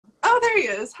there he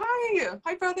is. Hi.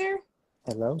 Hi, brother.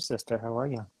 Hello, sister. How are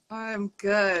you? I'm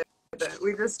good.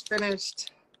 We just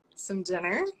finished some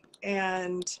dinner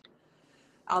and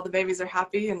all the babies are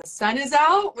happy and the sun is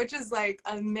out, which is like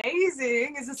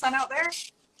amazing. Is the sun out there?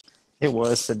 It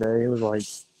was today. It was like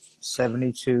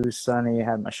 72, sunny. I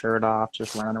had my shirt off,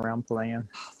 just running around playing.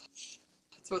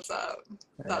 That's what's up.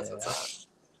 That's what's up.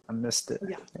 I missed it.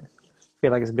 Yeah. I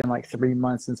feel like it's been like 3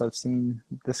 months since I've seen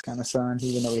this kind of sun,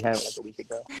 even though we had it like a week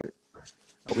ago.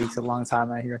 A week's a long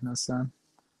time out here with no sun.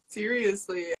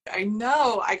 Seriously, I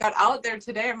know. I got out there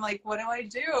today. I'm like, what do I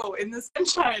do in the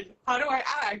sunshine? How do I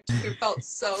act? It felt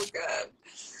so good.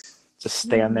 Just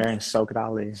stand there and soak it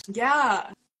all in. Yeah.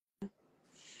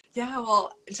 Yeah,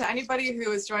 well, to anybody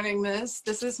who is joining this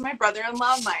is my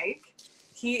brother-in-law, Mike.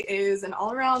 He is an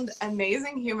all-around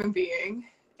amazing human being,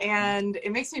 and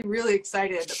it makes me really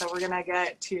excited that we're going to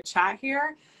get to chat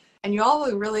here, and you all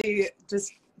will really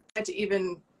just get to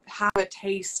even have a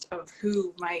taste of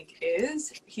who Mike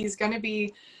is. He's going to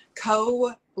be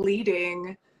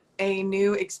co-leading a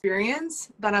new experience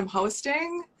that I'm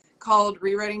hosting called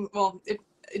Rewriting, well,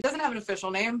 it doesn't have an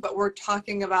official name, but we're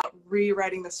talking about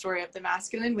rewriting the story of the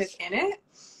masculine within it.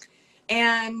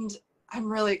 And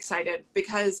I'm really excited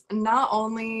because not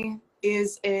only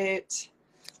is it,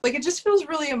 like, it just feels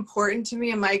really important to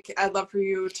me. And Mike, I'd love for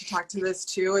you to talk to this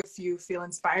too if you feel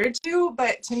inspired to,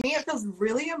 but to me, it feels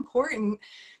really important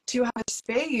to have a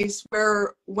space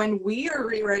where when we are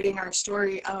rewriting our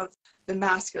story of the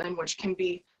masculine, which can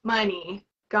be money,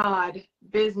 God,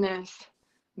 business,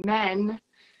 men,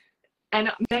 and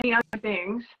many other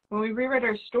things, when we rewrite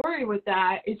our story with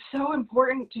that, it's so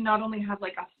important to not only have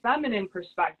like a feminine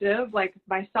perspective, like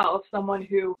myself, someone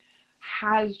who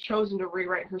has chosen to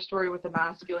rewrite her story with the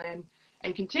masculine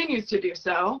and continues to do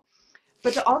so,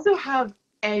 but to also have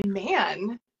a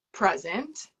man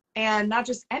present, and not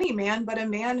just any man, but a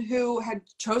man who had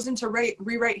chosen to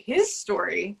rewrite his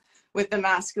story with the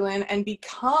masculine and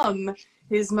become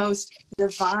his most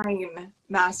divine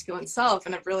masculine self.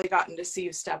 And I've really gotten to see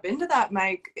you step into that,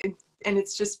 Mike. And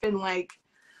it's just been like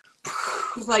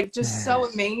just so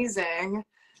amazing.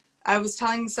 I was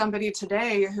telling somebody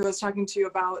today who I was talking to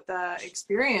about the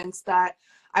experience that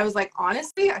I was like,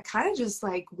 honestly, I kind of just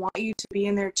like want you to be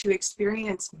in there to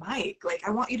experience Mike. Like,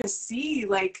 I want you to see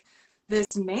like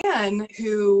this man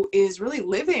who is really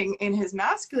living in his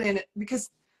masculine, because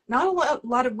not a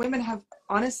lot of women have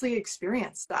honestly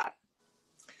experienced that.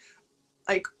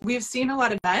 Like, we've seen a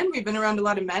lot of men, we've been around a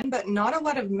lot of men, but not a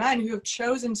lot of men who have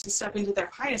chosen to step into their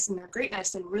highest and their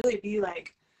greatness and really be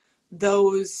like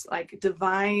those like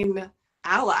divine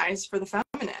allies for the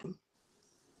feminine.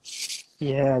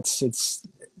 Yeah,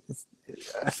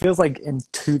 it feels like in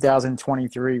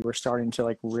 2023 we're starting to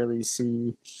like really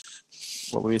see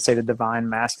what we would say the divine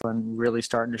masculine really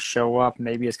starting to show up.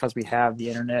 Maybe it's because we have the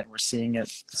internet and we're seeing it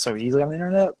so easily on the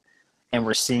internet. And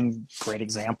we're seeing great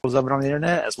examples of it on the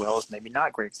internet, as well as maybe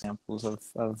not great examples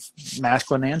of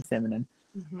masculine and feminine.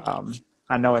 Mm-hmm.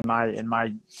 I know in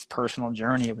my personal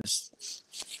journey, it was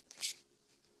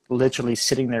literally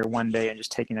sitting there one day and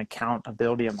just taking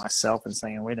accountability of myself and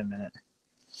saying, wait a minute.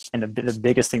 And the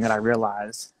biggest thing that I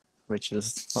realized, which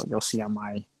is what you'll see on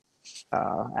my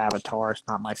avatar, it's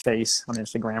not my face on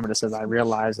Instagram, but it says I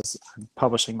realized as I'm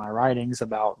publishing my writings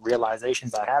about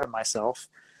realizations I had of myself,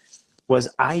 was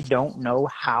I don't know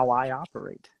how I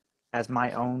operate as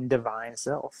my own divine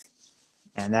self.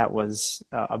 And that was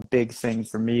a big thing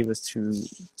for me, was to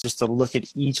look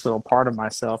at each little part of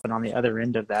myself. And on the other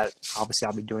end of that, obviously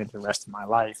I'll be doing it the rest of my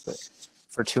life. But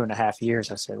for 2.5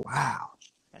 years, I said, wow.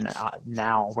 And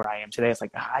now where I am today, it's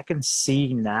like I can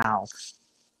see now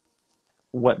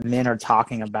what men are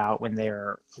talking about when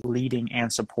they're leading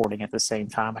and supporting at the same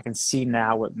time. I can see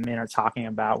now what men are talking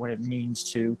about when it means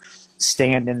to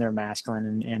stand in their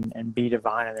masculine and be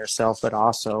divine in their self, but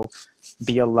also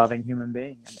be a loving human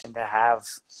being and to have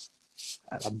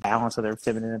a balance of their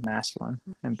feminine and masculine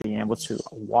and being able to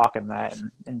walk in that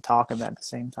and talk in that at the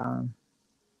same time.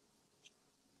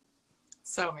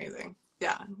 So amazing.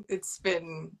 Yeah, it's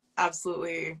been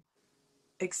absolutely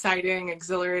exciting,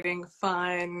 exhilarating,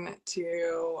 fun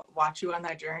to watch you on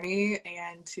that journey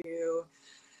and to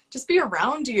just be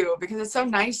around you, because it's so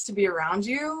nice to be around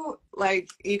you.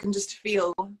 Like, you can just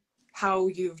feel how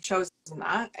you've chosen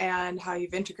that and how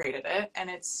you've integrated it. And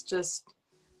it's just,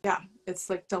 yeah, it's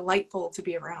like delightful to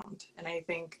be around. And I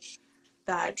think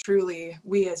that truly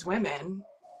we as women,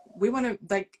 we want to,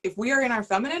 like, if we are in our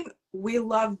feminine, we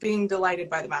love being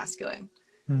delighted by the masculine.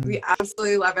 We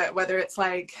absolutely love it, whether it's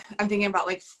like, I'm thinking about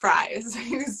like Fries,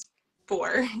 who's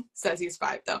 4, says he's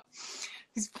 5 though.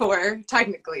 He's 4,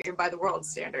 technically, by the world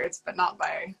standards, but not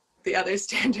by the other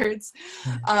standards.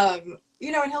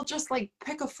 You know, and he'll just like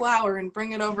pick a flower and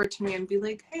bring it over to me and be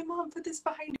like, hey mom, put this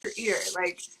behind your ear.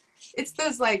 Like, it's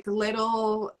those like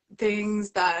little things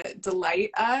that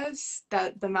delight us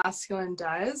that the masculine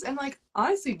does, and like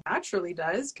honestly naturally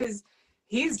does, because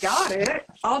he's got it.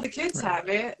 All the kids have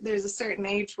it. There's a certain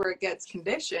age where it gets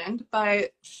conditioned,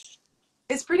 but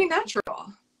it's pretty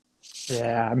natural.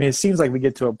 Yeah, I mean, it seems like we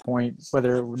get to a point,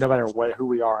 whether no matter who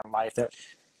we are in life, that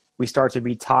we start to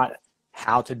be taught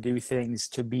how to do things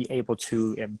to be able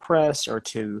to impress or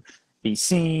to be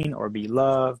seen or be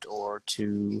loved or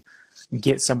to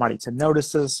get somebody to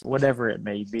notice us, whatever it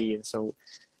may be. And so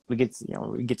we get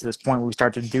to this point where we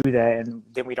start to do that, and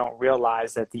then we don't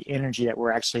realize that the energy that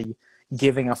we're actually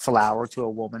giving a flower to a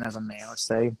woman as a man, let's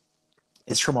say,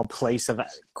 is from a place of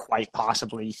quite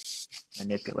possibly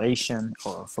manipulation,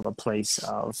 or from a place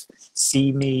of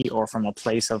see me, or from a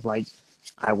place of like,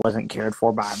 I wasn't cared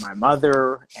for by my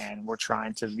mother and we're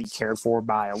trying to be cared for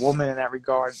by a woman in that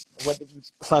regard. What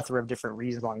plethora of different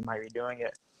reasons why we might be doing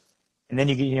it. And then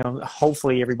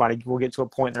hopefully everybody will get to a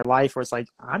point in their life where it's like,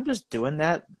 I'm just doing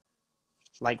that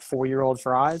like 4-year-old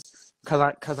fries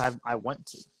because I want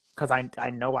to, because I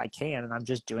know I can, and I'm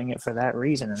just doing it for that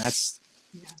reason. And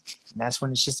that's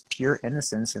when it's just pure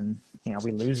innocence, and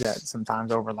we lose that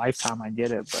sometimes over a lifetime. I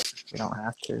get it, but we don't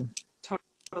have to.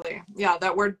 Totally. Yeah,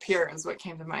 that word pure is what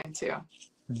came to mind too.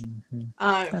 Mm-hmm.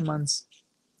 Hi, Muns.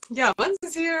 Yeah, Muns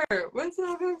is here. What's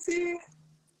up, MC?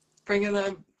 Bringing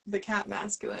the cat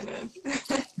masculine in.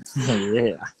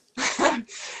 Yeah.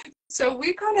 So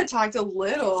we kind of talked a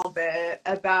little bit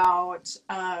about,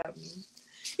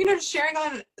 sharing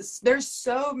on, there's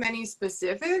so many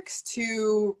specifics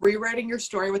to rewriting your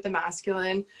story with the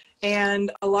masculine,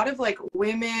 and a lot of like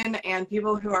women and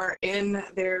people who are in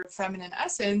their feminine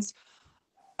essence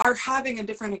are having a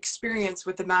different experience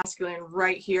with the masculine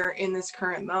right here in this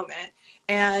current moment.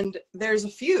 And there's a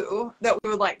few that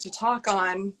we would like to talk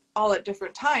on all at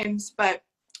different times, but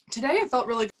today I felt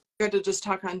really good to just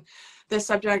talk on the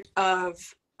subject of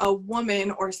a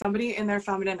woman or somebody in their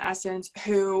feminine essence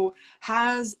who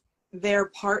has their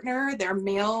partner, their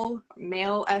male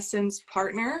essence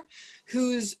partner,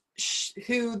 who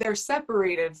they're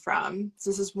separated from. So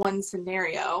this is one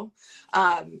scenario,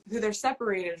 who they're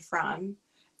separated from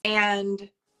and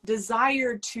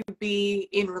desire to be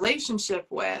in relationship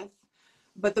with,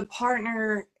 but the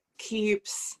partner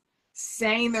keeps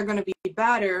saying they're going to be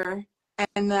better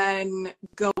and then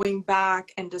going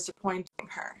back and disappointing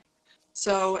her.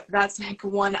 So that's like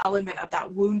one element of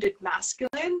that wounded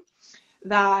masculine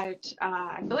that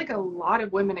I feel like a lot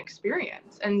of women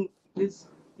experience. And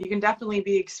you can definitely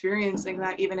be experiencing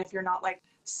that even if you're not like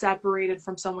separated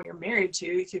from someone you're married to.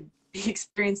 You could be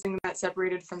experiencing that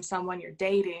separated from someone you're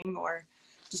dating or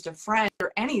just a friend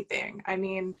or anything. I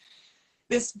mean,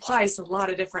 this applies to a lot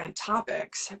of different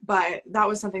topics, but that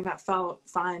was something that felt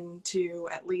fun to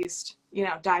at least,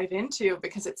 dive into,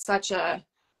 because it's such a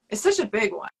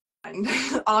big one,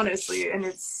 honestly. And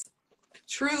it's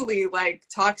truly like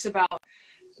talks about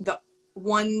the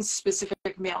one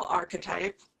specific male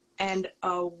archetype and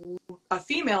a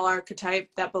female archetype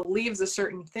that believes a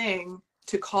certain thing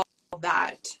to call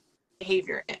that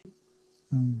behavior in.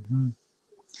 Mm-hmm.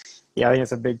 Yeah, I think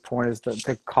it's a big point, is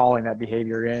to calling that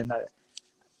behavior in.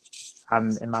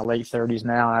 I'm in my late 30s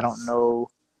now. I don't know.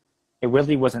 It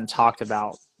really wasn't talked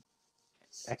about,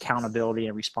 accountability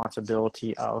and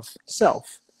responsibility of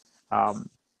self.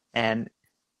 And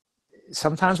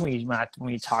sometimes when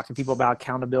you talk to people about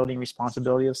accountability and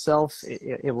responsibility of self,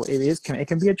 it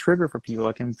can be a trigger for people.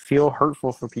 It can feel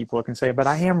hurtful for people. It can say, but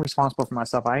I am responsible for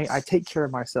myself. I take care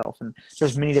of myself. And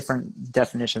there's many different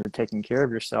definitions of taking care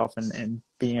of yourself and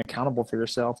being accountable for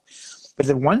yourself. But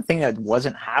the one thing that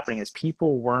wasn't happening is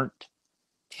people weren't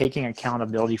taking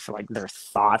accountability for like their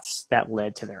thoughts that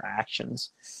led to their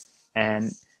actions.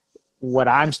 And what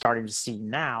I'm starting to see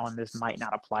now, and this might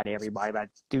not apply to everybody, but I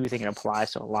do think it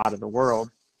applies to a lot of the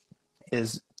world,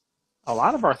 is a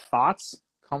lot of our thoughts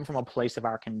come from a place of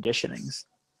our conditionings.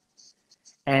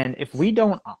 And if we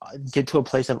don't get to a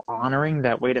place of honoring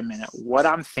that, wait a minute, what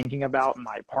I'm thinking about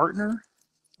my partner,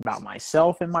 about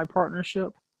myself and my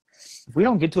partnership, if we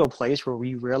don't get to a place where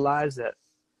we realize that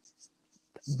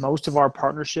most of our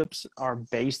partnerships are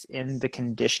based in the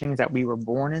conditionings that we were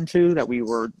born into, that we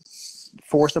were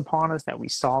forced upon us, that we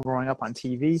saw growing up on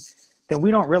TV, then we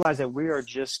don't realize that we are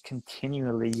just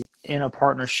continually in a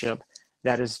partnership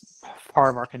that is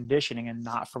part of our conditioning and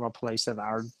not from a place of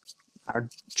our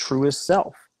truest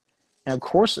self. And of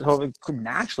course,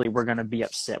 naturally, we're going to be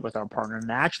upset with our partner.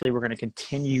 Naturally, we're going to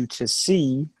continue to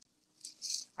see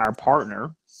our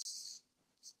partner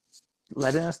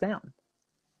letting us down.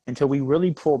 until we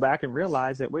really pull back and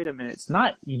realize that, wait a minute, it's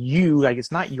not you, like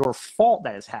it's not your fault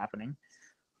that is happening,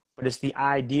 but it's the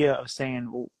idea of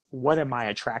saying, well, what am I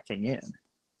attracting in?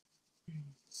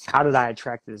 How did I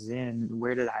attract this in?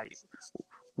 Where did I,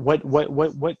 what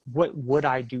would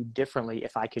I do differently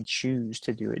if I could choose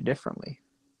to do it differently?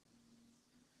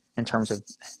 In terms of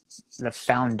the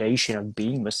foundation of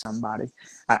being with somebody.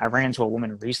 I ran into a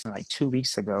woman recently, like 2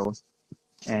 weeks ago,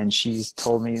 and she's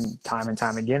told me time and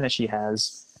time again that she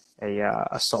has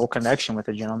a soul connection with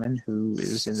a gentleman who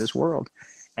is in this world,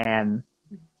 and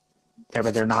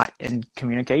they're not in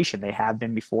communication. They have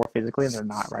been before physically, and they're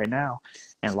not right now.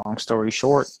 And long story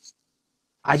short,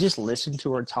 I just listen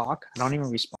to her talk. I don't even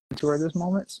respond to her at this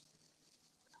moment.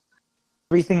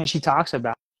 Everything that she talks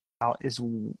about is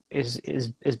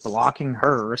blocking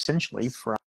her essentially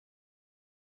from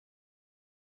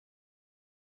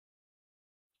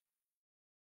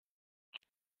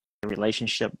the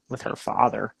relationship with her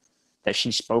father that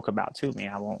she spoke about to me.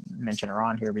 I won't mention her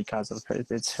on here because of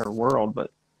it's her world, but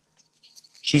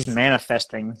she's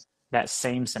manifesting that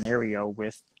same scenario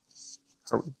with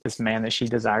this man that she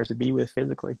desires to be with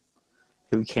physically,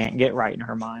 who can't get right in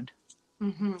her mind.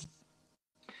 Mm-hmm.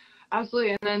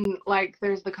 Absolutely. And then like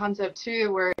there's the concept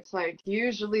too where it's like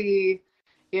usually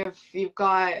if you've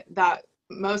got that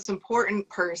most important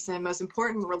person, most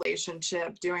important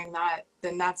relationship doing that,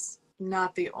 then that's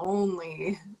not the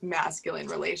only masculine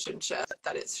relationship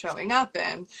that it's showing up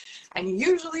in. And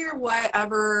usually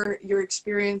whatever you're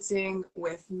experiencing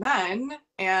with men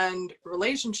and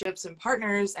relationships and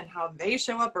partners and how they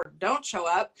show up or don't show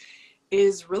up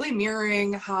is really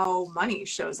mirroring how money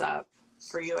shows up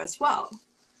for you as well.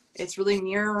 It's really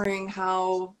mirroring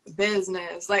how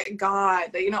business, like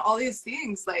God, you know, all these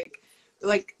things,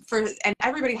 like for, and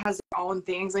everybody has their own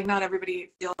things. Like not everybody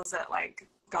feels that like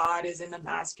God is in the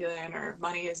masculine or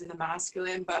money is in the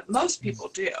masculine, but most people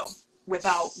do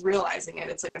without realizing it.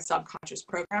 It's like a subconscious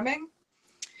programming.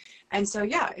 And so,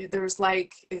 yeah, there's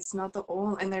like, it's not the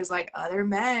only, and there's like other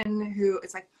men who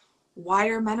it's like, why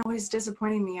are men always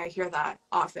disappointing me? I hear that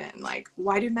often. Like,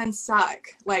 why do men suck?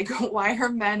 Like, why are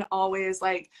men always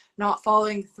like not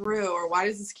following through, or why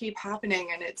does this keep happening?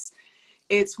 And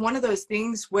it's one of those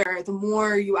things where the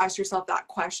more you ask yourself that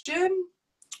question,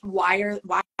 why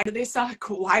do they suck?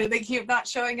 Why do they keep not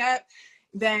showing up?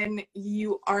 Then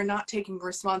you are not taking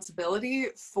responsibility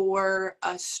for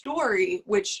a story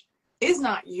which is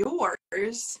not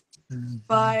yours,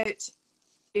 but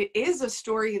it is a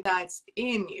story that's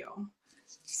in you.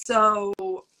 So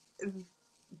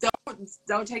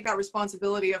don't take that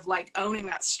responsibility of like owning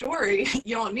that story.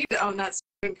 You don't need to own that story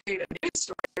and create a new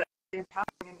story that's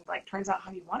empowering and like turns out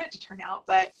how you want it to turn out.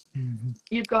 But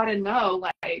you've got to know,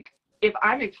 like, if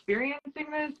I'm experiencing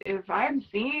this, if I'm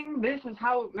seeing this is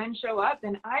how men show up,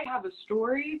 then I have a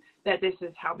story that this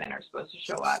is how men are supposed to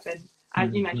show up. And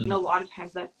as you mentioned, a lot of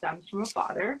times that stems from a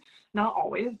father, not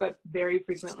always, but very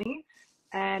frequently.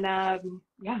 And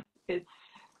yeah, it's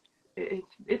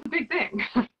a big thing.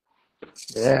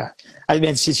 Yeah, I mean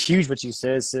it's huge what you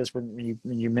said, sis, when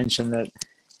you mentioned that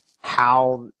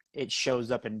how it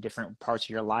shows up in different parts of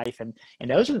your life, and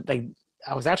those are like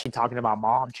I was actually talking to my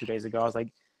mom 2 days ago. I was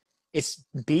like, it's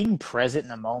being present in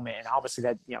the moment, and obviously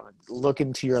that, you know, look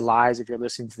into your lives. If you're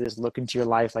listening to this, look into your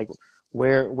life, like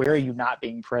where are you not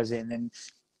being present, and then,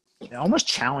 you know, almost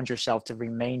challenge yourself to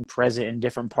remain present in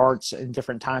different parts in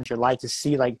different times of your life to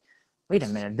see like, wait a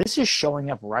minute, this is showing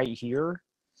up right here,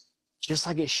 just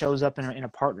like it shows up in a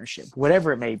partnership,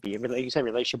 whatever it may be. Like you said,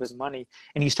 relationship is money.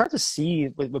 And you start to see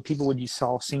what people, when you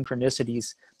saw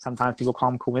synchronicities, sometimes people call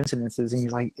them coincidences. And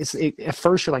you're like, at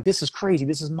first you're like, this is crazy.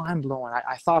 This is mind blowing.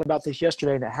 I thought about this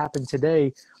yesterday and it happened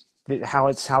today,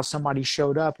 how somebody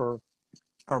showed up, or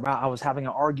about I was having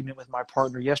an argument with my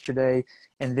partner yesterday.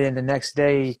 And then the next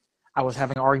day I was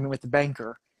having an argument with the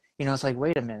banker. You know, it's like,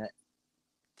 wait a minute,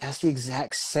 that's the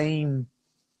exact same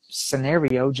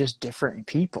scenario, just different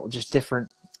people, just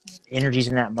different energies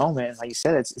in that moment. And like you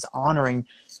said, it's honoring,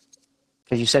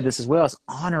 because you said this as well, it's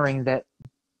honoring that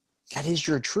is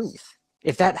your truth.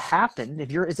 If that happened,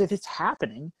 if it's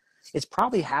happening, it's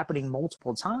probably happening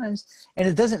multiple times, and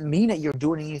it doesn't mean that you're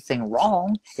doing anything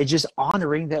wrong. It's just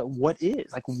honoring that what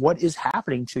is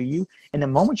happening to you. And the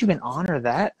moment you can honor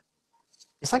that,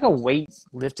 it's like a weight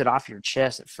lifted off your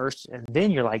chest at first, and then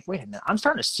you're like, wait a minute, I'm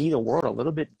starting to see the world a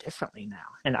little bit differently now.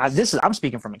 And I'm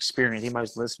speaking from experience. Anybody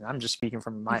who's listening, I'm just speaking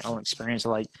from my own experience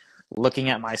of like looking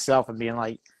at myself and being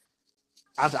like,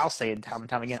 I'll say it time and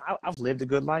time again, I've lived a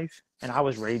good life, and I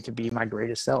was ready to be my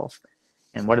greatest self.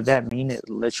 And what did that mean? It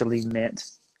literally meant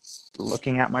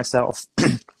looking at myself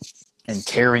and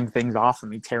tearing things off of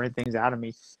me, tearing things out of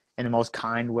me, in the most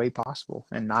kind way possible,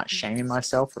 and not shaming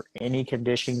myself for any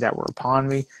conditioning that were upon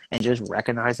me, and just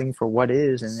recognizing for what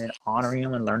is, and then honoring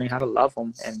them and learning how to love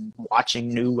them, and watching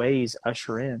new ways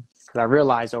usher in. Because I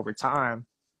realized over time,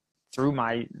 through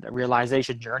my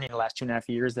realization journey in the last 2.5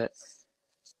 years, that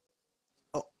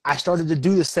I started to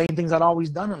do the same things I'd always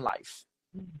done in life,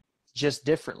 just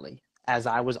differently. As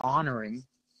I was honoring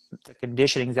the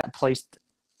conditionings that placed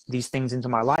these things into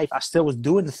my life, I still was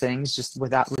doing the things just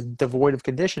with devoid of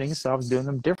conditioning. So I was doing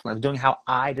them differently. I was doing how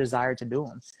I desired to do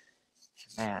them.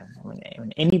 Man,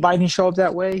 when anybody can show up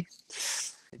that way,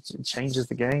 it changes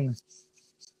the game.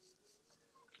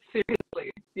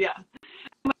 Seriously, yeah.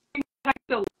 I think we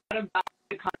talked a lot about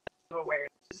the concept of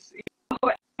awareness,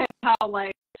 and how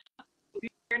like the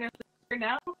awareness is here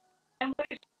now, and what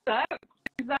it shows up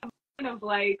is that moment of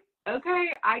like,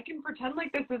 okay, I can pretend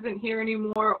like this isn't here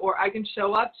anymore, or I can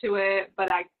show up to it, but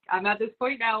I'm at this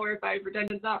point now where if I pretend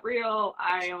it's not real,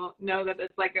 I don't know that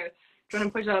it's like trying to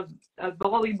push a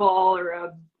volleyball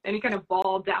or any kind of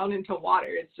ball down into water.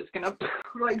 It's just gonna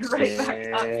like right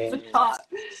back up to the top.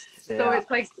 Yeah. So it's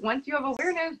like once you have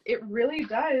awareness, it really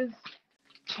does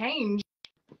change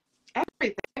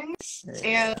everything.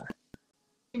 Yeah. And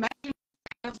imagine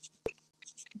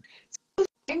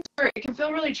things where it can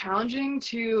feel really challenging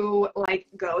to like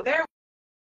go there,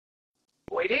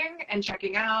 avoiding and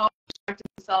checking out, distracting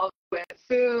themselves with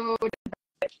food,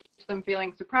 them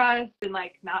feeling suppressed and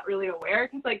like not really aware,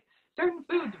 because like certain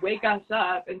foods wake us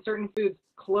up and certain foods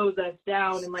close us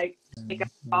down and like make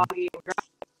us foggy and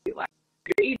groggy. Like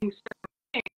if you're eating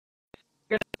certain things,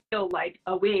 you're gonna feel like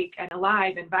awake and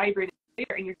alive and vibrant and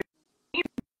clear, and you're gonna eat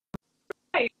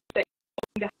right that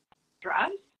you're going to have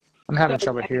stress. I'm having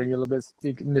trouble hearing you a little bit.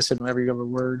 You can miss it every other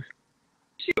word.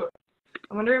 Shoot.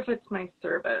 I wonder if it's my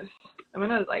service. I'm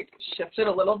gonna like shift it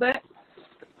a little bit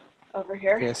over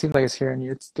here. Yeah, it seems like it's hearing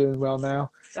you. It's doing well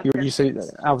now. You say,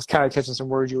 I was kind of catching some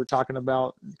words you were talking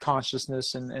about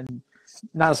consciousness and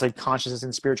not necessarily consciousness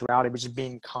and spirituality, but just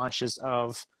being conscious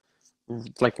of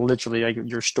like literally like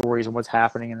your stories and what's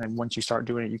happening. And then once you start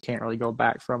doing it, you can't really go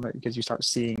back from it because you start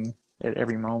seeing it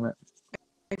every moment.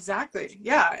 Exactly.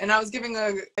 Yeah. And I was giving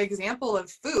an example of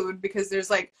food because there's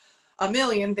like a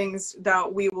million things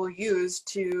that we will use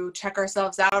to check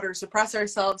ourselves out or suppress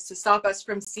ourselves to stop us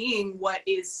from seeing what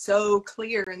is so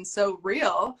clear and so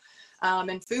real.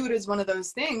 And food is one of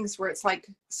those things where it's like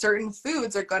certain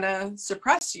foods are going to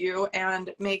suppress you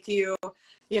and make you,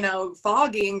 you know,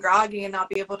 foggy and groggy and not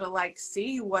be able to like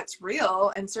see what's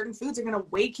real. And certain foods are going to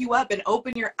wake you up and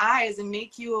open your eyes and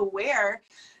make you aware.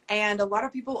 And a lot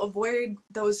of people avoid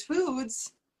those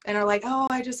foods and are like, oh,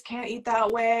 I just can't eat that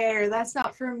way, or that's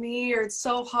not for me, or it's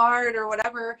so hard, or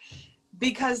whatever,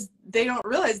 because they don't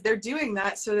realize they're doing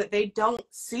that so that they don't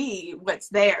see what's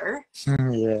there.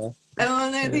 Yeah.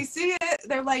 And when they see it,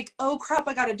 they're like, oh, crap,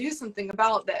 I got to do something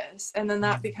about this. And then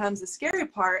that becomes the scary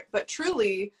part. But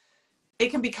truly, it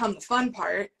can become the fun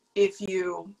part if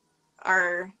you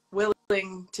are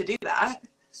willing to do that.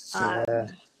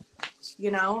 You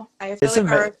know, I feel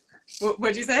like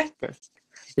what'd you say?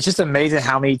 It's just amazing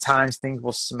how many times things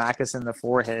will smack us in the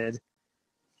forehead.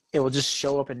 It will just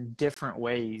show up in different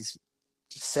ways.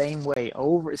 Same thing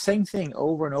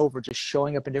over and over, just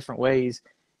showing up in different ways.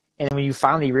 And when you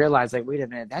finally realize, like, wait a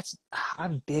minute,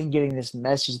 I've been getting this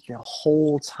message the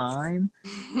whole time.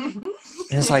 And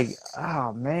it's like,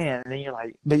 oh man. And then you're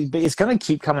like, but it's going to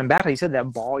keep coming back. Like you said,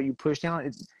 that ball you push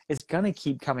down, it's going to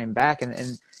keep coming back.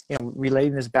 And you know,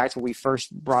 relating this back to what we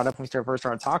first brought up when we first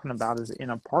started talking about is in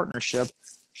a partnership,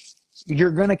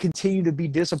 you're going to continue to be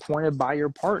disappointed by your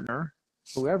partner,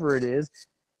 whoever it is,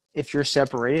 if you're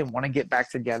separated and want to get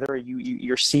back together.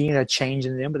 You're seeing a change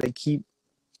in them, but they keep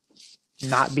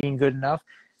not being good enough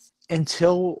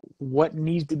until what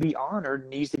needs to be honored.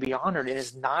 And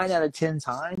it's 9 out of 10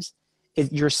 times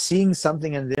you're seeing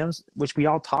something in them, which we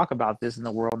all talk about this in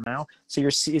the world now. So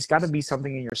it's got to be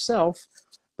something in yourself.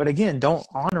 But again, don't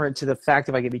honor it to the fact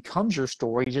that like it becomes your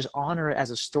story. You just honor it as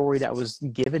a story that was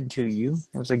given to you.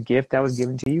 It was a gift that was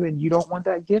given to you, and you don't want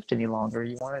that gift any longer.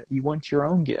 You want your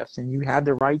own gift, and you have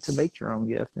the right to make your own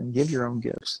gift and give your own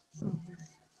gifts.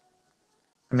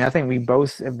 I mean, I think we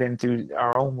both have been through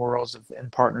our own worlds in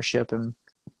partnership and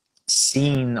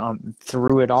seen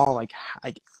through it all, like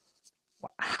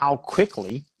how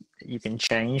quickly you can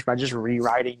change by just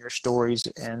rewriting your stories,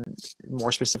 and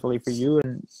more specifically for you,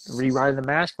 and rewriting the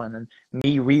masculine, and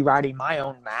me rewriting my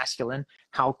own masculine,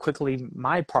 how quickly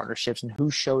my partnerships and who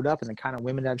showed up and the kind of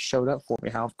women that have showed up for me,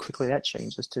 how quickly that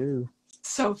changes too.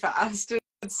 So fast.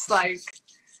 It's like,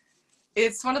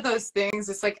 it's one of those things,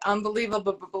 it's like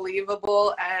unbelievable but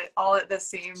believable all at the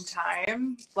same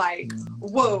time. Like,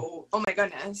 whoa, oh my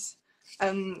goodness.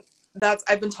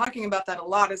 I've been talking about that a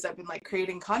lot as I've been like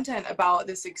creating content about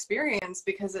this experience,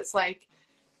 because it's like,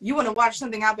 you want to watch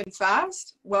something happen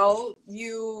fast? Well,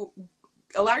 you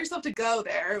allow yourself to go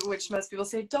there, which most people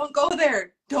say, don't go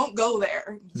there, don't go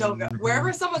there, don't go.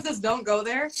 Wherever someone says don't go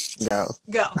there,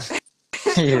 go.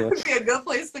 It would be a good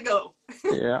place to go.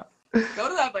 Yeah. Go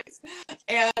to that place.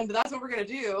 And that's what we're going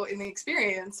to do in the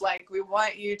experience. Like, we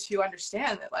want you to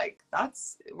understand that, like,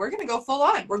 we're going to go full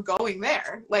on. We're going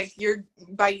there. Like,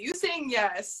 by you saying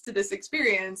yes to this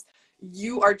experience,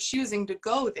 you are choosing to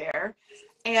go there.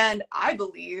 And I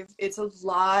believe it's a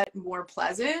lot more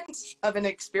pleasant of an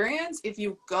experience if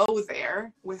you go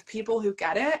there with people who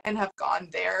get it and have gone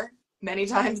there many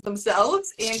times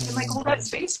themselves and can like hold that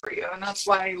space for you. And that's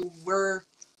why we're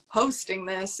hosting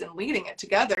this and leading it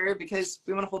together, because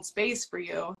we want to hold space for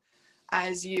you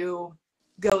as you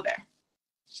go there.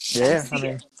 Yeah, I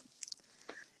mean,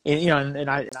 and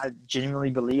I genuinely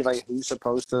believe like who's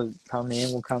supposed to come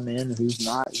in will come in, who's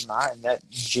not is not, and that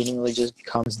genuinely just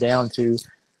comes down to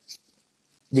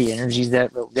the energies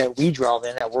that we draw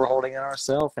in, that we're holding in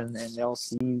ourselves, and they'll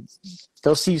see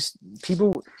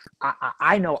people.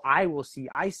 I know I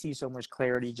see so much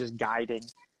clarity just guiding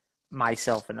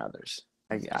myself and others.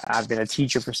 I've been a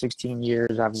teacher for 16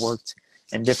 years. I've worked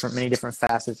in many different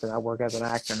facets, and I work as an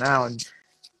actor now. And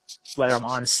whether I'm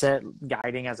on set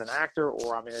guiding as an actor,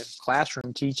 or I'm in a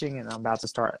classroom teaching, and I'm about to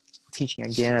start teaching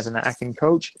again as an acting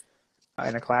coach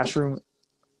in a classroom,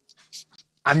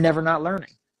 I'm never not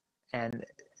learning. And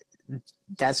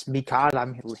that's because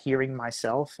I'm hearing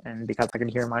myself, and because I can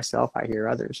hear myself, I hear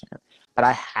others. But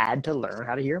I had to learn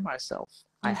how to hear myself.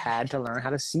 I had to learn how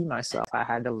to see myself. I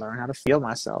had to learn how to feel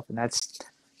myself, and that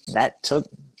took.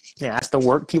 That's the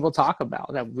work people talk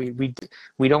about. That we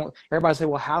don't. Everybody say,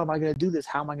 "Well, how am I going to do this?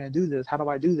 How am I going to do this? How do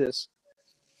I do this?"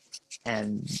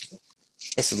 And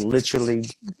it's literally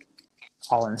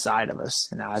all inside of us.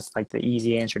 And now it's like the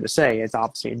easy answer to say. It's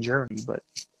obviously a journey, but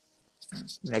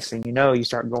next thing you know, you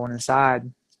start going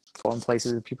inside, going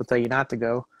places that people tell you not to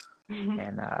go,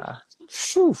 and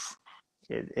it's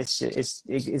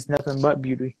nothing but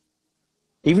beauty.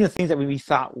 Even the things that we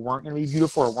thought weren't going to be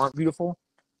beautiful or weren't beautiful,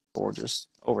 or just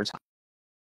over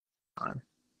time.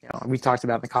 We talked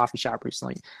about in the coffee shop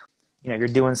recently. You're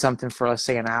doing something for, let's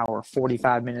say, an hour,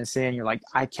 45 minutes in, you're like,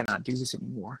 I cannot do this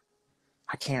anymore.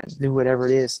 I can't do whatever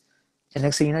it is. And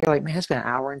next thing you know, you're like, man, it's been an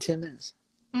hour and 10 minutes.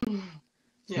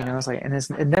 Yeah. It's like, and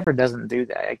it never doesn't do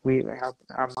that. Like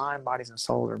our mind, bodies, and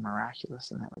souls are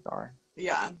miraculous in that regard.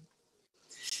 Yeah.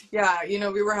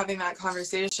 We were having that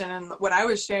conversation, and what I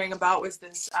was sharing about was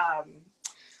this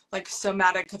like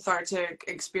somatic cathartic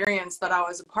experience that I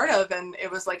was a part of, and it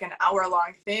was like an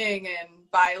hour-long thing, and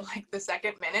by like the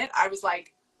second minute, I was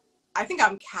like, I think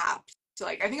I'm capped. So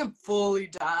like, I think I'm fully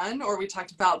done. Or we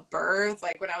talked about birth,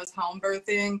 like when I was home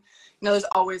birthing, there's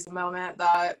always a moment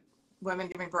that women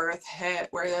giving birth hit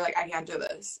where they're like, I can't do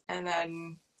this. And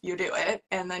then you do it,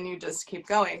 and then you just keep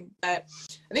going. But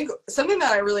I think something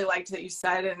that I really liked that you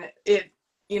said, and it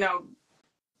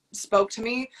spoke to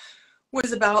me,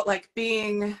 was about like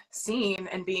being seen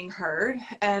and being heard.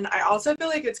 And I also feel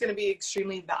like it's going to be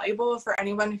extremely valuable for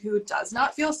anyone who does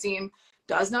not feel seen,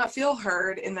 does not feel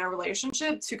heard in their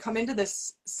relationship, to come into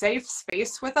this safe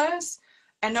space with us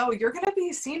and know you're going to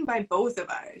be seen by both of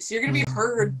us. You're going to be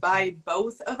heard by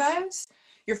both of us.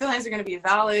 Your feelings are going to be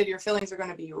valid. Your feelings are going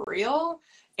to be real.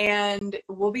 And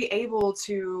we'll be able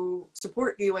to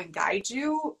support you and guide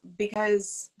you,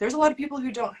 because there's a lot of people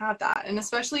who don't have that. And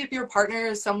especially if your partner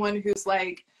is someone who's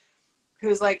like,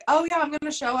 oh yeah, I'm going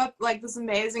to show up like this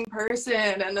amazing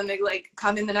person, and then they like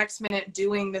come in the next minute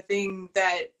doing the thing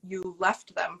that you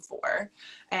left them for,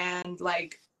 and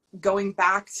like going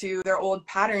back to their old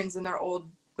patterns and their old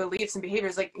beliefs and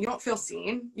behaviors. Like, you don't feel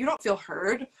seen, you don't feel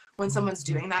heard when someone's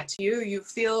doing that to you. You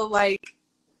feel like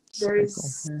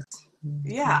there's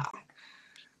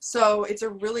so it's a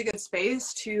really good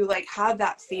space to like have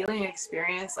that feeling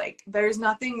experience. Like, there's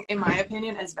nothing, in my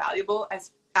opinion, as valuable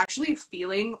as actually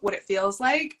feeling what it feels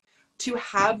like to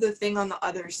have the thing on the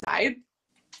other side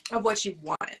of what you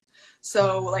want.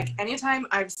 So like, anytime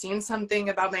I've seen something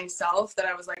about myself that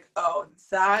I was like, oh,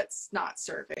 that's not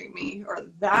serving me, or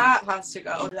that has to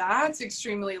go, that's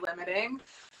extremely limiting,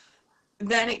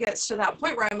 then it gets to that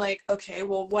point where I'm like, okay,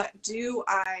 well, what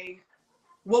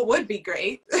would be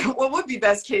great? What would be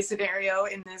best case scenario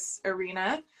in this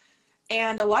arena?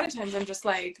 And a lot of times I'm just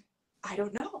like, I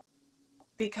don't know,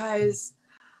 because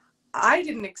I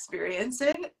didn't experience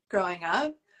it growing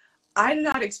up. I'm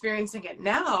not experiencing it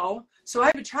now. So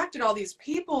I've attracted all these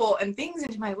people and things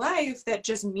into my life that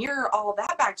just mirror all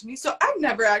that back to me. So I've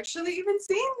never actually even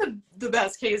seen the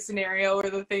best case scenario or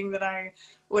the thing that I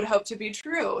would hope to be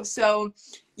true. So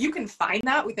you can find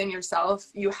that within yourself.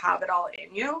 You have it all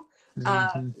in you.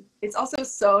 Mm-hmm. It's also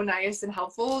so nice and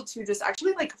helpful to just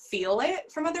actually like feel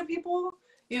it from other people.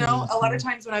 You know, a lot Mm-hmm. of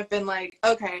times when I've been like,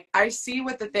 okay, I see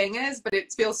what the thing is, but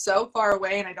it feels so far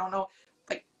away and I don't know,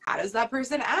 like, how does that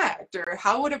person act? Or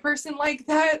how would a person like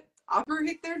that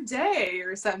operate their day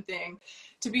or something?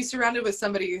 To be surrounded with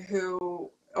somebody who,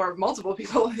 or multiple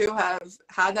people who have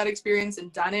had that experience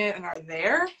and done it and are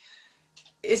there,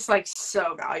 it's like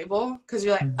so valuable because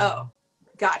you're like, Mm-hmm. oh,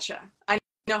 gotcha. I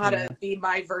know how Yeah. to be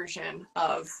my version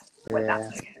of what that Yeah.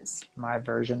 thing is. My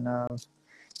version of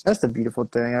that's the beautiful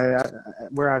thing.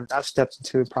 Where I've stepped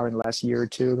into probably in the last year or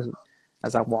two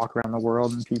as I walk around the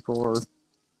world and people are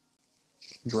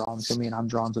drawn to me and I'm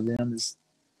drawn to them is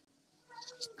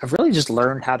I've really just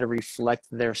learned how to reflect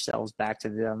their selves back to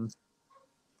them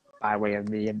by way of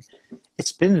me. And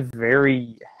it's been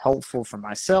very helpful for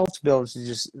myself to be able to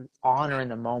just honor in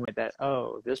the moment that,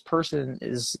 oh, this person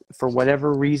is, for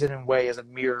whatever reason and way, is a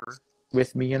mirror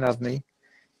with me and of me.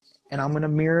 And I'm going to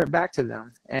mirror it back to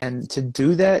them. And to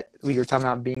do that, we were talking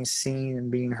about being seen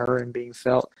and being heard and being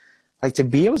felt. Like to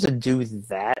be able to do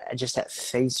that just at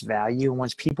face value,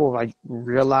 once people like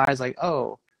realize like,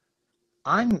 oh,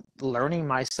 I'm learning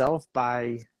myself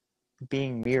by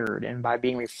being mirrored and by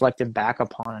being reflected back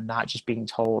upon and not just being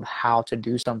told how to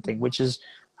do something, which is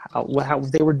how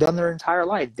they were done their entire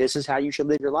life. This is how you should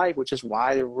live your life, which is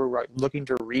why we're looking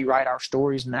to rewrite our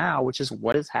stories now, which is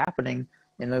what is happening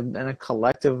in a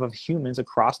collective of humans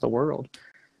across the world.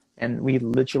 And we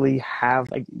literally have,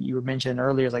 like you were mentioning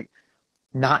earlier, like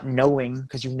not knowing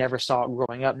because you never saw it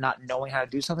growing up, not knowing how to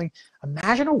do something.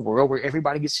 Imagine a world where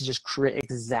everybody gets to just create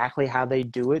exactly how they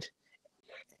do it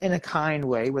in a kind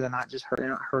way, where they're not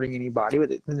hurting anybody,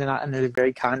 but they're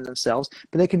very kind to themselves,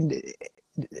 but they can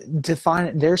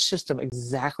define their system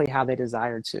exactly how they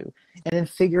desire to, and then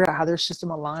figure out how their system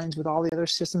aligns with all the other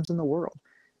systems in the world,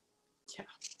 Yeah.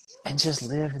 and just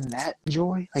live in that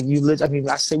joy. Like you live. I mean,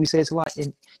 we say this a lot.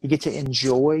 And you get to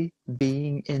enjoy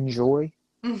being in joy.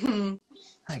 Mm-hmm.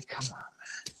 Like, come on,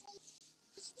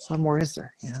 what more is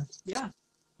there? You know? Yeah.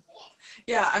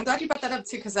 Yeah, I'm glad you brought that up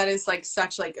too, because that is like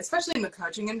such like, especially in the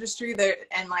coaching industry there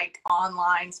and like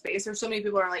online space, there's so many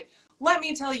people are like, let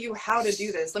me tell you how to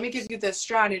do this. Let me give you the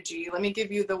strategy. Let me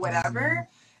give you the whatever.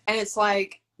 And it's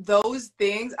like those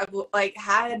things, I've like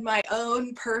had my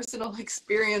own personal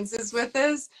experiences with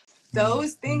this.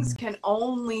 Those things can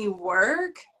only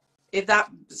work if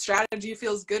that strategy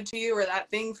feels good to you, or that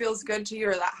thing feels good to you,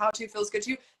 or that how-to feels good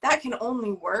to you. That can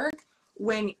only work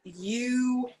when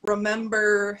you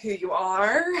remember who you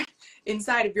are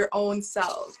inside of your own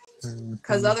self,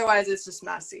 because otherwise it's just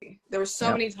messy. There were so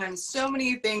Yep. many times, so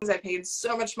many things I paid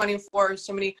so much money for,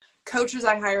 so many coaches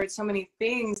I hired, so many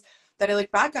things that I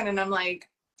look back on and I'm like,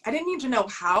 I didn't need to know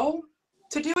how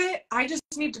to do it. I just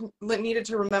needed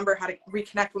to remember how to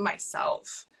reconnect with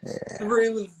myself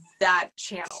through that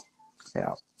channel.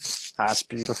 Yeah, that's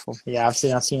beautiful. Yeah, I've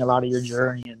seen a lot of your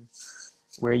journey and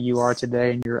where you are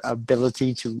today and your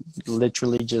ability to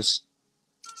literally just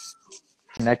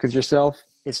connect with yourself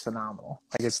is phenomenal.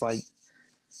 It's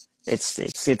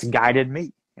guided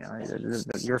me. You know,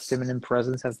 your feminine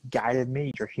presence has guided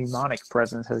me. Your humanic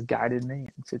presence has guided me.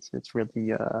 It's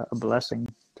really a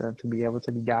blessing to be able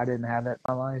to be guided and have that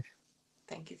in my life.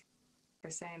 Thank you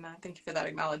for saying that. Thank you for that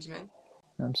acknowledgement.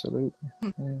 Absolutely.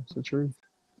 Yeah, it's the truth.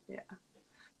 Yeah.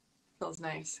 Feels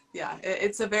nice. Yeah,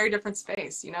 it's a very different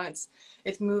space. You know, it's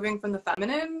moving from the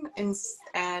feminine,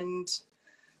 and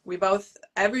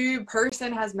every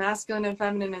person has masculine and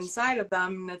feminine inside of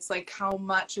them. And it's like, how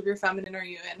much of your feminine are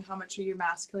you in? How much of your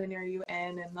masculine are you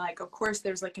in? And like, of course,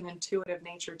 there's like an intuitive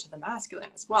nature to the masculine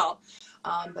as well.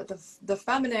 But the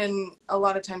feminine, a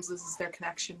lot of times loses their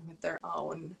connection with their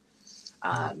own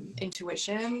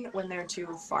intuition when they're too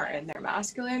far in their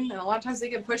masculine, and a lot of times they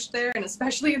get pushed there. And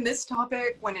especially in this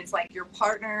topic, when it's like your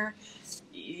partner,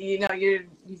 you know, you've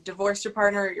divorced your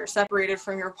partner, or you're separated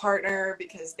from your partner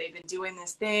because they've been doing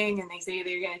this thing and they say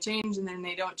they're going to change and then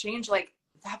they don't change, like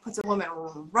that puts a woman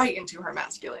right into her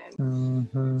masculine.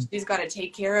 Mm-hmm. She's got to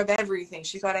take care of everything.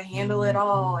 She's got to handle it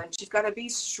all, and she's got to be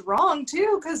strong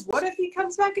too, because what if he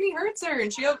comes back and he hurts her,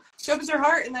 and she opens her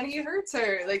heart and then he hurts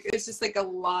her? Like, it's just like a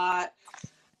lot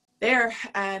there.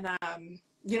 And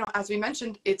you know, as we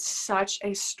mentioned, it's such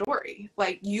a story.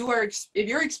 Like, if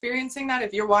you're experiencing that,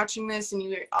 if you're watching this and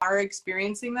you are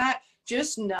experiencing that,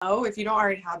 just know, if you don't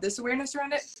already have this awareness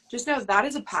around it, just know that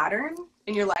is a pattern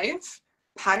in your life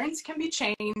patterns can be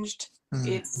changed. Mm-hmm.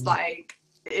 It's like,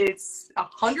 it's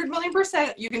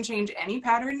 100,000,000% you can change any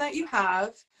pattern that you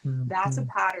have. That's a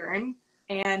pattern.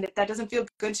 And if that doesn't feel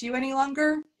good to you any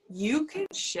longer, you can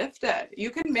shift it. You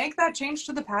can make that change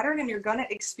to the pattern, and you're going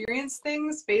to experience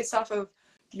things based off of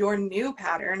your new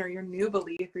pattern or your new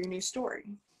belief or your new story.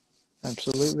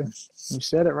 Absolutely. You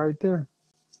said it right there.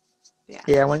 Yeah.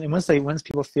 Yeah. Once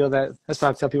people feel that, that's why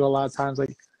I tell people a lot of times,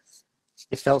 like,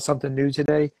 you felt something new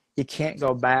today, you can't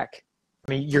go back.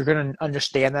 I mean, you're going to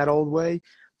understand that old way,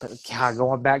 but God,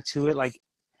 going back to it, like,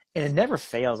 and it never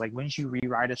fails. Like, once you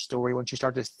rewrite a story, once you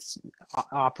start to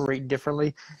operate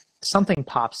differently, something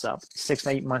pops up 6 to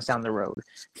 8 months down the road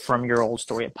from your old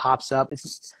story. It pops up.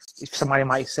 Somebody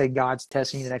might say God's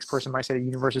testing you. The next person might say the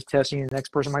universe is testing you. The next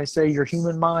person might say your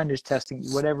human mind is testing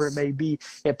you, whatever it may be.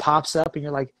 It pops up and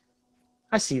you're like,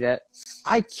 I see that.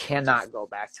 I cannot go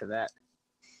back to that.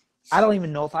 I don't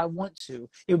even know if I want to.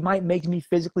 It might make me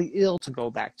physically ill to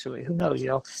go back to it. Who knows,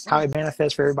 how it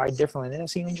manifests for everybody differently. And then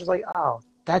you're just like, oh,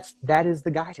 that is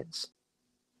the guidance.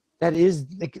 That is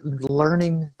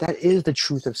learning. That is the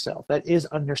truth of self. That is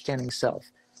understanding self.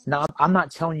 Now, I'm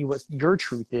not telling you what your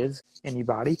truth is,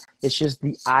 anybody. It's just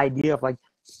the idea of, like,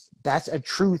 that's a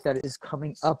truth that is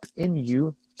coming up in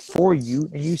you, for you,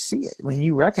 and you see it. When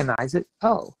you recognize it,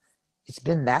 oh, it's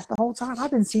been that the whole time?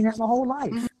 I've been seeing that my whole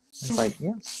life. It's like,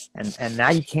 yeah. And now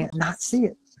you can't not see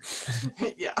it.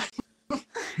 Yeah.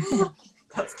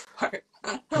 That's the part.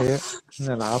 Yeah. Isn't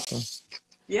that awesome?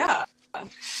 Yeah.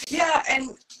 Yeah, and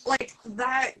like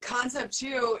that concept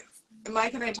too,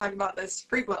 Mike and I talk about this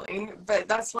frequently, but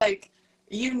that's like,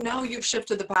 you've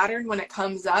shifted the pattern when it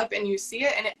comes up and you see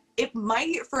it, and it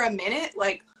might for a minute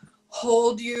like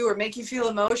hold you or make you feel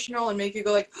emotional and make you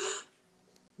go like,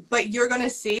 but you're going to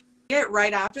see it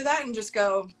right after that and just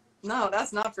go, no,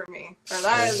 that's not for me, or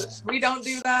we don't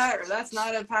do that, or that's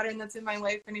not a pattern that's in my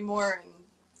life anymore, and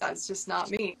that's just not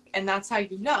me. And that's how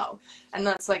you know. And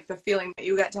that's like the feeling that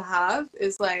you get to have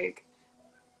is like,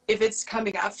 if it's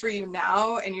coming up for you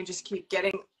now and you just keep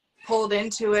getting pulled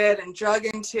into it and drug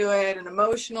into it and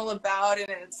emotional about it,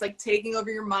 and it's like taking over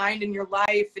your mind and your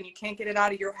life and you can't get it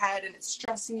out of your head and it's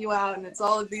stressing you out and it's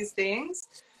all of these things,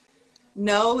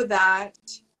 know that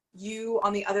you,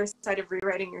 on the other side of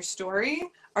rewriting your story,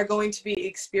 are going to be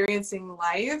experiencing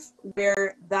life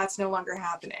where that's no longer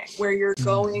happening, where you're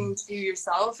going to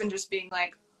yourself and just being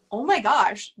like, oh my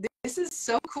gosh, this is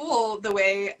so cool the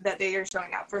way that they are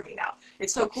showing up for me now.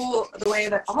 It's so cool the way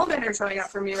that all men are showing up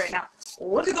for me right now.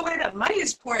 Look at the way that money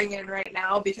is pouring in right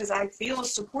now because I feel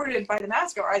supported by the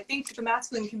masculine, or I think the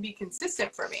masculine can be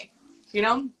consistent for me.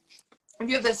 If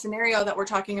you have the scenario that we're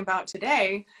talking about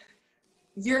today,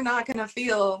 you're not going to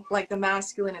feel like the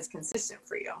masculine is consistent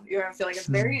for you. You're going to feel like it's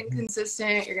very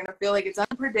inconsistent. You're going to feel like it's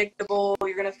unpredictable.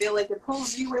 You're going to feel like it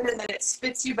pulls you in and then it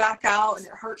spits you back out and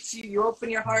it hurts you. You open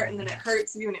your heart and then it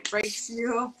hurts you and it breaks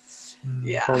you.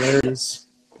 Yeah. Polarities.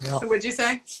 Yeah. What'd you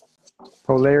say?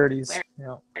 Polarities.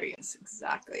 Yeah. Polarities,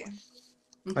 exactly.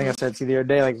 Like I said to you the other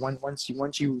day, like once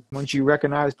you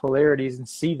recognize polarities and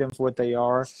see them for what they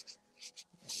are,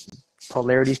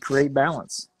 polarities create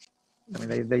balance. I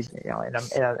mean, they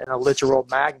in a literal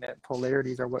magnet,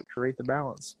 polarities are what create the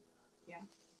balance. Yeah.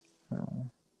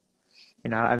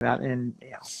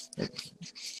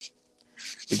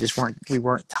 We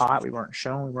weren't taught, we weren't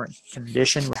shown, we weren't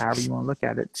conditioned, however you want to look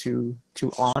at it, to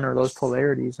honor those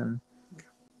polarities. And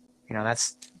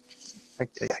that's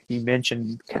like you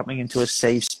mentioned, coming into a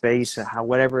safe space,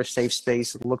 whatever a safe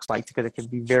space looks like, because it can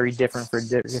be very different for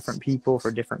different people,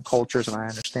 for different cultures, and I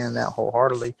understand that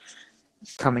wholeheartedly.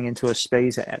 Coming into a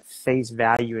space at face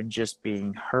value and just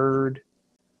being heard,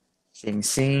 being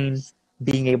seen,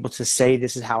 being able to say,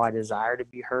 this is how I desire to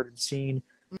be heard and seen,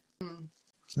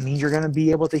 means you're going to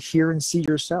be able to hear and see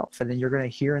yourself. And then you're going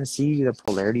to hear and see the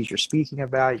polarities you're speaking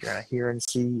about. You're going to hear and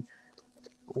see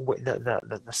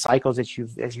the cycles that you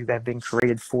have been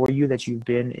created for you, that you've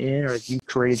been in, or you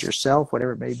created yourself,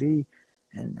 whatever it may be.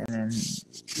 And then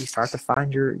you start to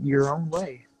find your own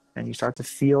way, and you start to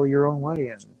feel your own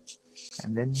way.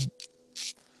 And then,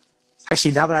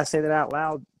 actually, now that I say that out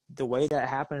loud, the way that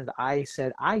happened, I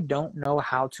said, I don't know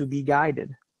how to be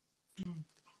guided.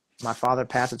 My father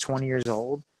passed at 20 years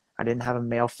old. I didn't have a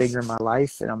male figure in my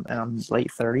life, and I'm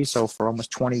late 30s, so for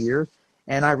almost 20 years.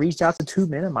 And I reached out to 2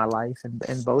 men in my life,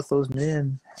 and both those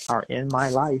men are in my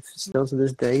life still to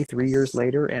this day, 3 years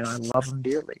later, and I love them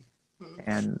dearly.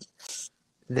 And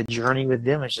the journey with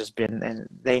them has just been, and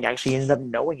they actually ended up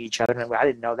knowing each other. And I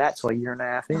didn't know that till a year and a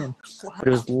half in. Wow. But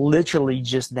it was literally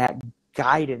just that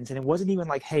guidance. And it wasn't even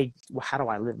like, hey, how do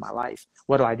I live my life?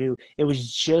 What do I do? It was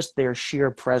just their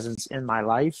sheer presence in my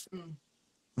life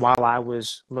while I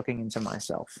was looking into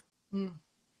myself. Mm.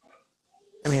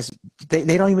 I mean,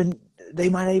 they don't even, they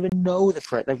might not even know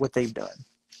like what they've done.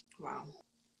 Wow.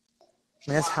 I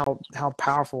mean, that's how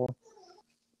powerful,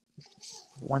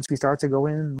 once we start to go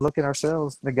in and look at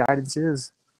ourselves, the guidance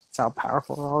is. It's how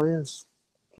powerful it all is.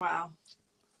 Wow.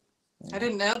 I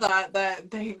didn't know that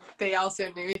they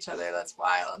also knew each other. That's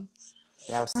wild.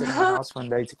 Yeah, I was sitting in my house one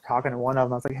day talking to one of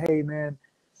them. I was like, "Hey, man,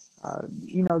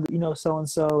 you know so and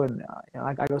so, and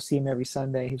I go see him every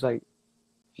Sunday." He's like,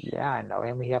 "Yeah, I know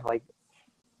him. We have like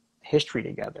history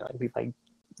together. Like we like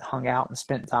hung out and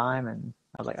spent time." And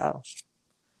I was like, "Oh,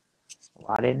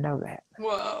 well, I didn't know that."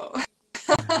 Whoa.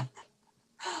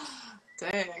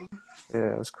 Dang.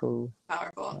 Yeah, it was cool.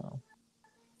 Powerful.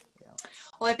 Yeah.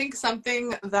 Well, I think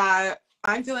something that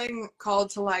I'm feeling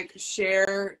called to like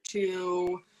share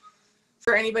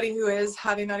for anybody who is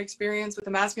having that experience with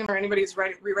the masculine, or anybody who's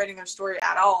rewriting their story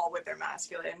at all with their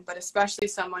masculine, but especially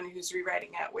someone who's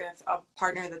rewriting it with a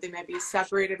partner that they might be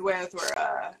separated with, or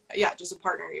just a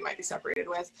partner you might be separated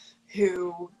with,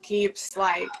 who keeps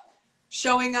like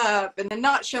showing up and then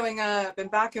not showing up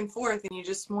and back and forth, and you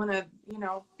just want to,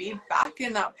 be back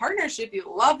in that partnership.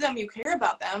 You love them, you care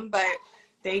about them, but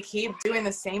they keep doing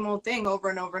the same old thing over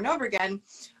and over and over again.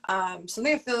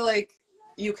 Something I feel like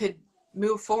you could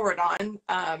move forward on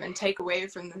and take away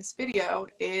from this video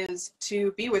is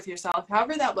to be with yourself,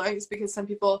 however that looks, because some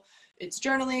people it's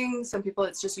journaling, some people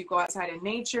it's just you go outside in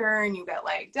nature and you get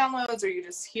like downloads, or you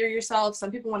just hear yourself. Some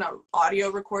people want to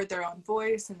audio record their own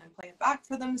voice and then play it back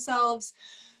for themselves.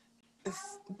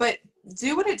 But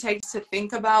do what it takes to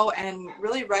think about and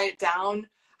really write down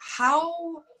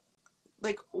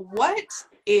what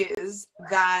is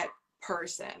that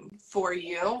person for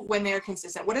you when they're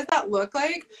consistent. What does that look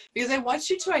like? Because I want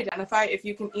you to identify, if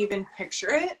you can even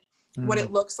picture it, what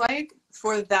it looks like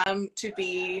for them to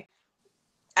be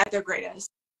at their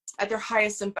greatest, at their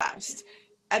highest and best,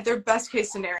 at their best case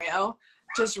scenario,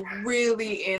 just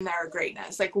really in their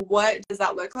greatness. Like, what does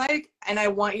that look like? And I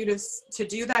want you to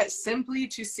do that simply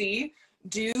to see,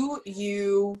 can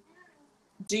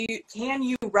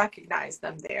you recognize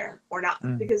them there or not?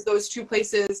 Because those two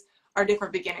places are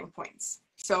different beginning points.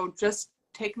 So just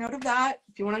take note of that.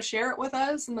 If you want to share it with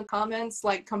us in the comments,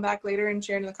 like come back later and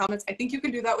share it in the comments. I think you can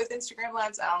do that with Instagram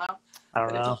Lives. I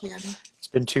don't know. It's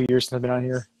been 2 years since I've been on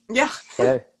here. Yeah.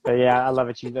 But yeah, I love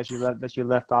it that you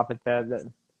left off at that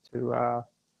to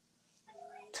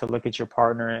look at your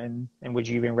partner and would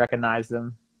you even recognize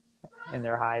them in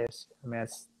their highest. I mean,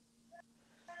 it's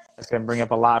going to bring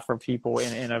up a lot for people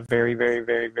in a very, very,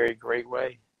 very, very great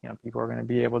way. People are going to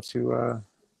be able to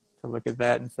look at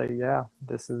that and say, yeah,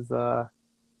 this is a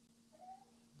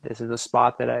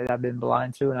spot that I've been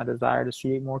blind to, and I desire to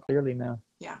see it more clearly now.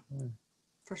 Yeah.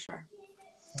 For sure.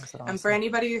 Awesome. And for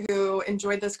anybody who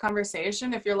enjoyed this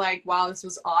conversation, if you're like, wow, this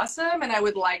was awesome, and I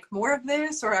would like more of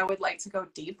this, or I would like to go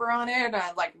deeper on it, and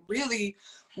I like really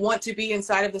want to be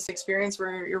inside of this experience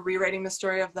where you're rewriting the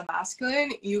story of the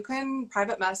masculine, you can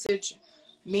private message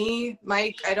me,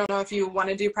 Mike. I don't know if you want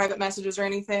to do private messages or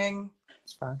anything.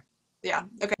 It's fine. Yeah.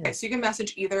 Okay. Yeah. So you can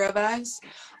message either of us,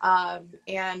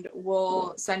 and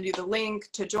we'll send you the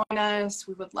link to join us.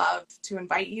 We would love to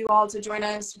invite you all to join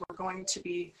us. We're going to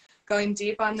be going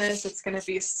deep on this. It's going to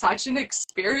be such an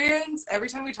experience. Every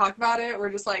time we talk about it,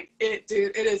 we're just like, it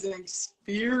is an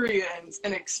experience,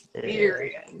 And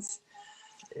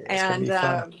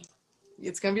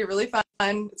it's going to be really fun.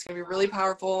 It's going to be really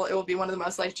powerful. It will be one of the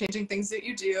most life-changing things that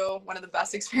you do. One of the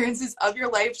best experiences of your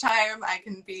lifetime. I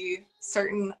can be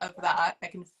certain of that. I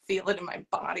can feel it in my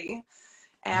body.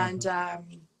 And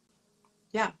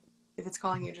if it's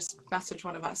calling you, just message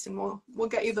one of us and we'll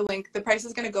get you the link. The price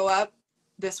is going to go up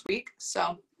this week.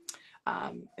 So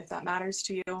if that matters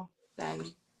to you, then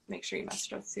make sure you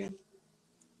message us soon.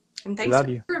 And thanks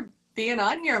for being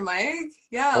on here, Mike.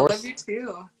 Yeah, I love you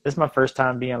too. This is my first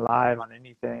time being live on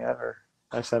anything ever,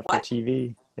 except for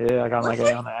TV. Yeah, like on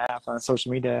on the app, on a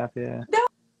social media app. Yeah. No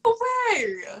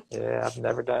way. Yeah, I've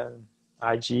never done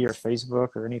IG or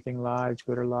Facebook or anything live,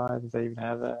 Twitter live. If they even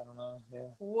have that, I don't know. Yeah.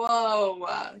 Whoa,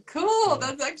 cool. Yeah.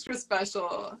 That's extra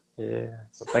special. Yeah.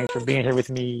 So thanks for being here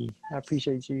with me. I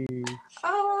appreciate you.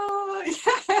 Oh,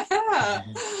 yeah.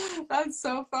 That's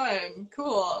so fun.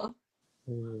 Cool.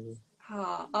 Yeah.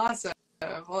 Oh, awesome.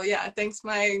 Well, yeah, thanks,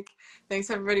 Mike. Thanks,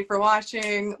 everybody, for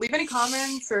watching. Leave any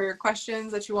comments or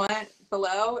questions that you want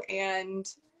below, and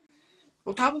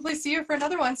we'll probably see you for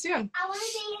another one soon. I want to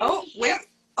be in here. Wait.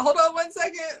 Hold on 1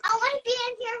 second. I want to be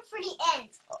in here for the end.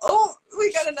 Oh,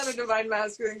 we got another divine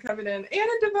masculine coming in, and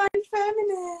a divine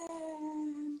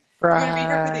feminine. Right. You want to be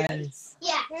here for the end?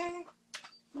 Yeah.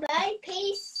 Bye.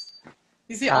 Peace.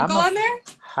 You see Uncle on there?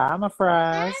 Hi, my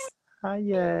fries. Hi,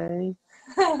 yay.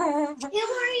 Who are you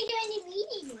doing the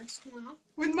meeting with, Mom?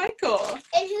 With Michael.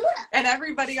 And who else? And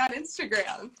everybody on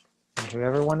Instagram. And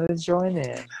whoever wanted to join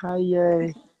in. Hi,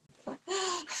 yay.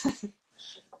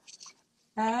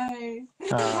 Hi.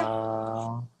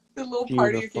 Oh, The little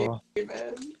party beautiful. came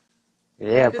in.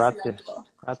 Yeah, Good to see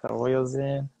brought the oils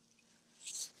in.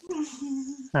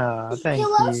 Oh, thank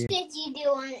Who else you. did you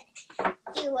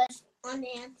do us on the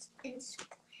Instagram?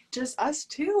 Just us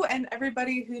two and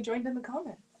everybody who joined in the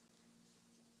comments.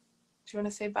 Do you want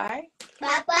to say bye?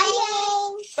 Bye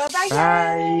bye. Bye bye.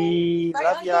 Bye. Bye,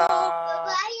 Love Uncle. y'all. Bye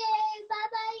bye.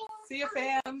 See you,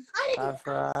 fam. Bye,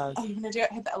 fries. Oh, you're gonna do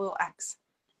it. Hit that little X.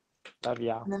 Love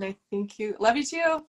y'all. And then I think you. Love you too.